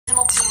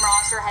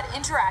roster had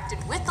interacted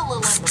with the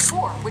Lilin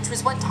before, which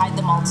was what tied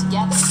them all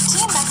together.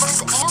 Team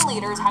members and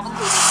leaders have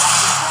included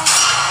Dr.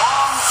 Strange,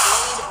 Wong,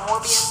 Blade,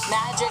 Morbius,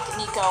 Magic,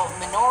 Nico,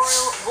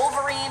 Minoru,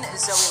 Wolverine,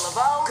 Zoe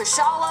Laveau,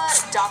 Kushala,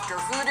 Dr.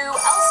 Voodoo,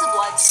 Elsa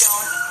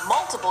Bloodstone,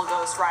 multiple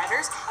Ghost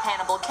Riders,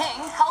 Hannibal King,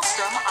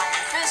 Hellstrom,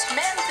 Iron Fist,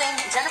 Man-Thing,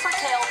 Jennifer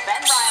Kale,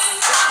 Ben Reilly,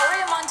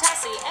 Victoria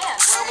Montesi, and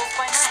Werewolf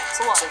by Night. It's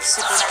a lot of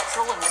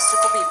supernatural and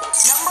mystical people.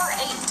 Number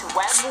 8,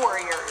 Web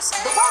Warriors.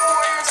 The Web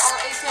Warriors are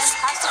a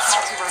fantastic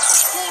multiversal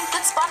team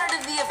that spun out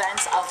of the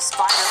events of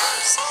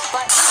Spider-Verse.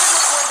 But even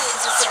before they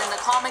existed in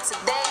the comics,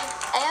 they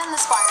and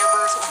the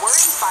Spider-Verse were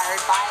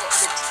inspired by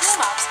the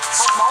team-ups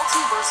of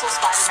multiversal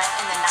Spider-Man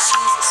in the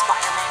 90s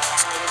Spider-Man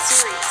animated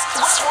series.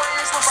 The Web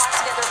Warriors were brought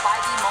together by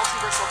the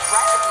multiversal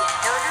threat of the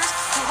Inheritors,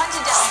 who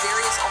hunted down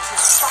various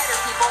alternate spider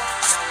people,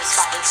 known as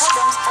spider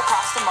totems,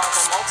 across the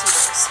Marvel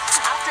multiverse.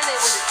 After they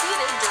were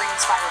defeated during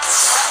the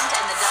Spider-Verse event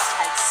and the dust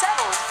had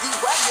settled, the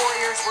Web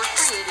Warriors were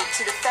created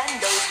to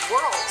defend those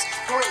worlds,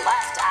 who were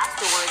left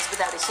afterwards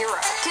without a hero.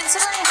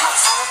 Considering how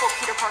powerful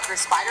Peter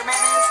Parker's Spider-Man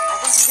is, I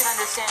think you can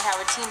understand how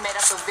a team made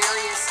up of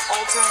various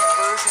alternate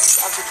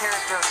versions of the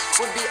character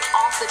would be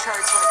off the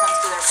charts when it comes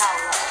to their power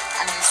level.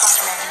 I mean,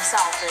 Spider-Man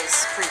himself is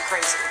pretty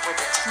crazy, with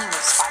a team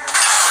of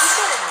Spider-Man. We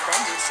should have an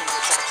Avengers team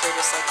that's actually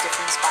just like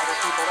different spider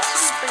people. That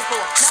would be pretty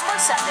cool. Number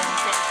 7,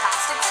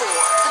 Fantastic Four.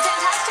 The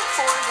Fantastic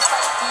Four,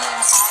 despite being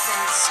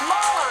often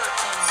smaller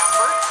in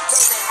number,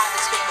 though they have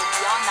expanded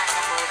beyond that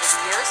number over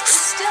the years,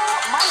 is still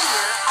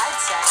mightier, I'd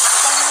say,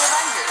 than the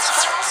Avengers.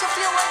 But I also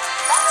feel like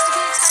that's to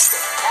be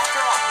expected. After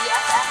all, the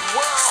FF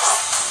were...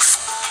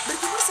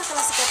 Berkumur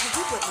setelah sekat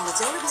gigi buat mulut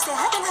jauh lebih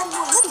sehat dan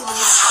harimu lebih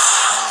menyenangkan.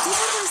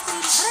 Fitur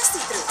Listerine pasti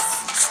terus.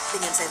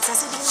 Dengan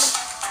sensasi dingin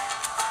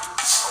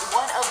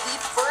one of the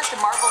first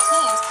Marvel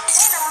teams,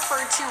 and are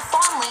referred to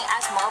fondly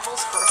as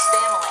Marvel's first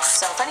family.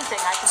 So if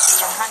anything, I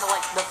consider them kind of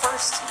like the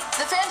first team.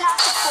 The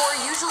Fantastic Four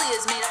usually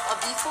is made up of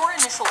the 4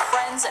 initial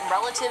friends and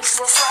relatives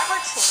who are forever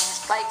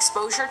changed by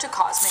exposure to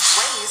cosmic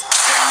rays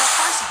during their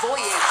first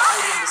voyage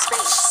out into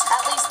space.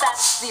 At least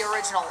that's the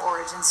original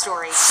origin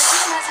story. The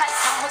team has had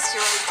countless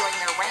heroes join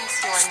their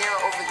ranks here and there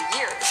over the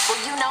years.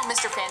 Well, you know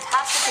Mr.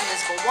 Fantastic,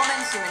 Invisible Woman,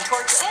 Human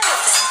Torch, and the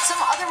Thing.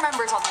 Some other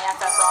members on the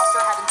FF roster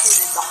have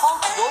included the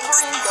Hulk,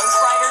 Wolverine, Ghost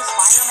Rider,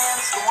 Spider-Man,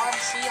 Storm,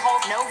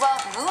 She-Hulk, Nova,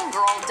 Moon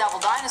Girl, Devil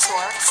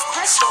Dinosaur,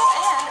 Crystal,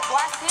 and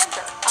Black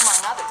Panther, among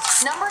others.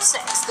 Number 6,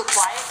 The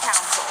Quiet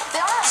Council.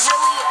 They aren't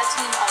really a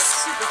team of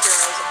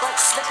superheroes, but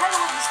the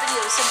title of this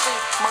video is simply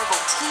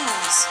Marvel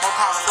Teams, more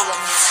powerful than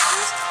the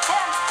Avengers,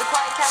 and The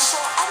Quiet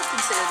Council, I would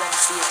consider them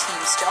to be a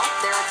team still.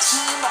 They're a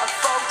team of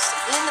folks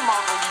in the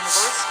Marvel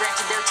Universe.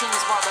 Granted, their team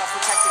is more about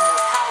protecting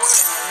their power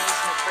and their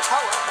nation of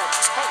Krakoa, but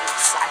hey,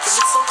 I think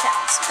it still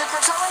counts. The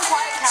Krakoan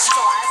Quiet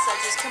Council, as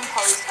such, is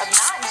composed of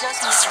not just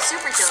mutant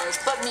superheroes,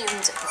 but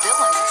mutant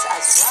villains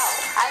as well.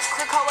 As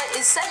Krakoa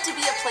is said to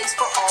be a place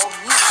for all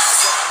mutants,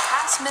 where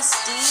past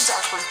misdeeds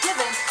are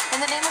forgiven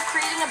in the name of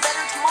creating a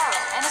better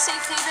tomorrow, and a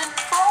safe haven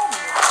for all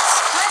mutants.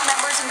 Current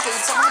members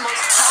include some of the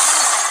most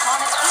prominent,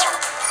 iconic, and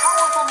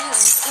powerful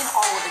mutants in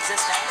all of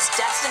existence.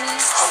 Destiny,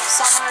 Hope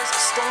Summers,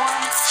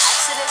 Storm,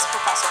 Exodus,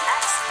 Professor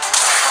X,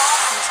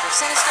 Frost, Mr.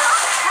 Sinister,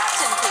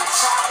 Captain Kate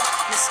Pride,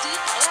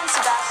 Mystique, and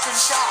Sebastian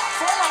Shaw.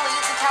 Formerly,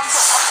 the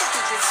Council also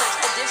featured such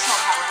additional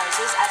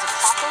powerhouses as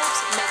Apocalypse,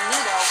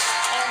 Magneto,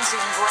 and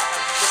Jean Grey,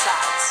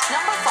 besides.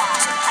 Number 5,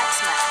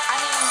 X-Men. I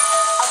mean,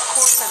 of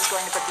course I was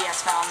going to put the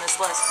X-Men on this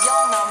list.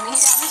 Y'all know me,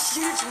 I'm a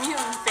huge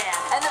mutant fan.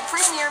 And the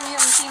premier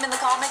mutant team in the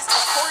comics,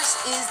 of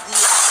course, is the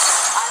X-Men.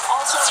 I've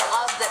also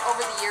loved that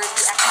over the years,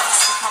 the X-Men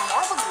have become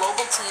more of a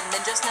global team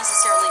than just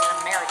necessarily an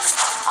American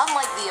one.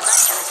 Unlike the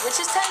Avengers, which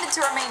has tended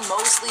to remain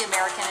mostly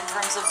American in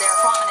terms of their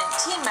prominent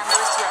team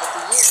members throughout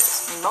the years.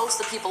 I mean,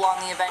 most of the people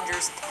on the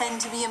Avengers tend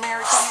to be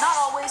American, not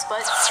always,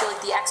 but I feel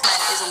like the X-Men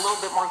is a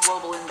little bit more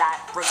global in that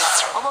regard.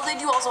 Although they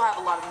do also have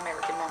a lot of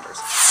American members.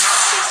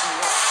 Based in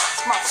Europe.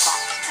 It's Marvel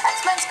Comics.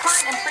 X-Men's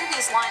current and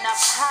previous lineup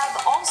have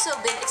also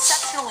been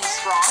exceptionally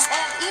strong,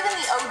 and even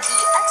the OG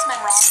X-Men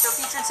roster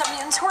featured some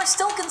mutants who are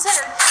still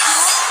considered the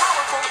most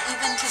powerful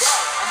even today,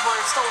 and who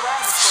are still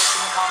around, of course,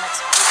 in the comics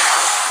even today.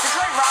 The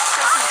current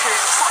roster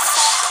features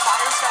Cyclops,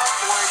 Firestar,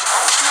 Forge,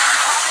 Iceman,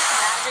 Havoc,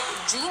 Magic,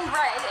 Jean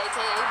Grey,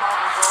 aka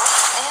Marvel Girl,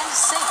 and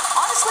Sync.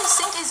 Honestly,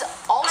 Sync is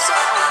also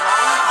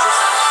alone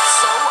just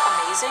so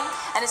amazing,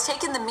 and has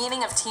taken the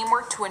meaning of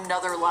teamwork to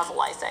another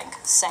level, I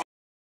think. Same.